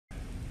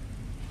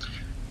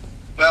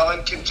Well,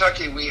 in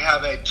Kentucky, we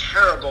have a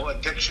terrible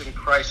addiction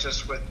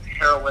crisis with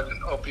heroin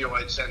and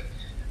opioids, and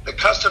the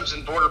Customs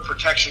and Border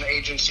Protection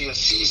Agency has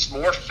seized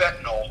more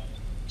fentanyl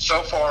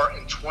so far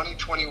in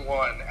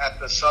 2021 at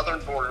the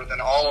southern border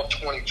than all of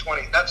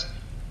 2020. That's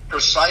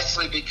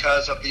precisely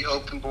because of the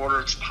open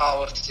borders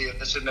policy of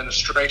this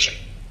administration.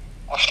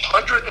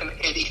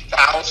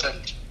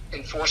 180,000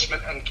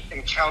 enforcement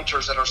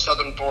encounters at our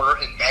southern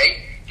border in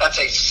May. That's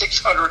a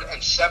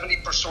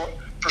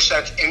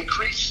 670%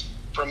 increase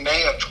from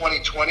May of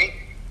 2020.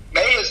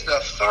 May is the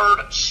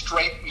third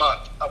straight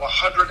month of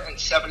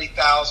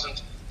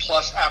 170,000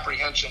 plus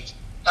apprehensions.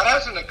 That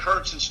hasn't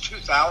occurred since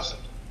 2000.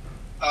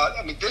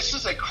 This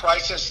is a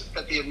crisis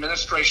that the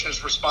administration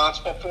is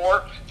responsible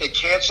for. They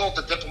canceled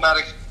the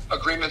diplomatic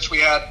agreements we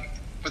had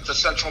with the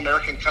Central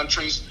American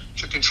countries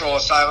to control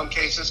asylum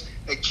cases.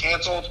 They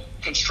canceled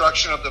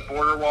construction of the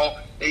border wall.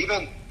 They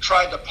even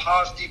tried to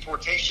pause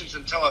deportations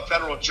until a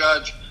federal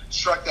judge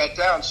struck that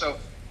down. So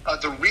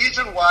the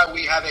reason why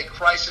we have a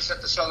crisis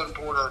at the southern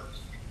border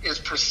is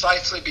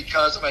precisely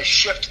because of a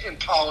shift in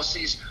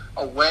policies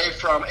away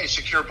from a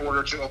secure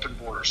border to open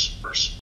borders.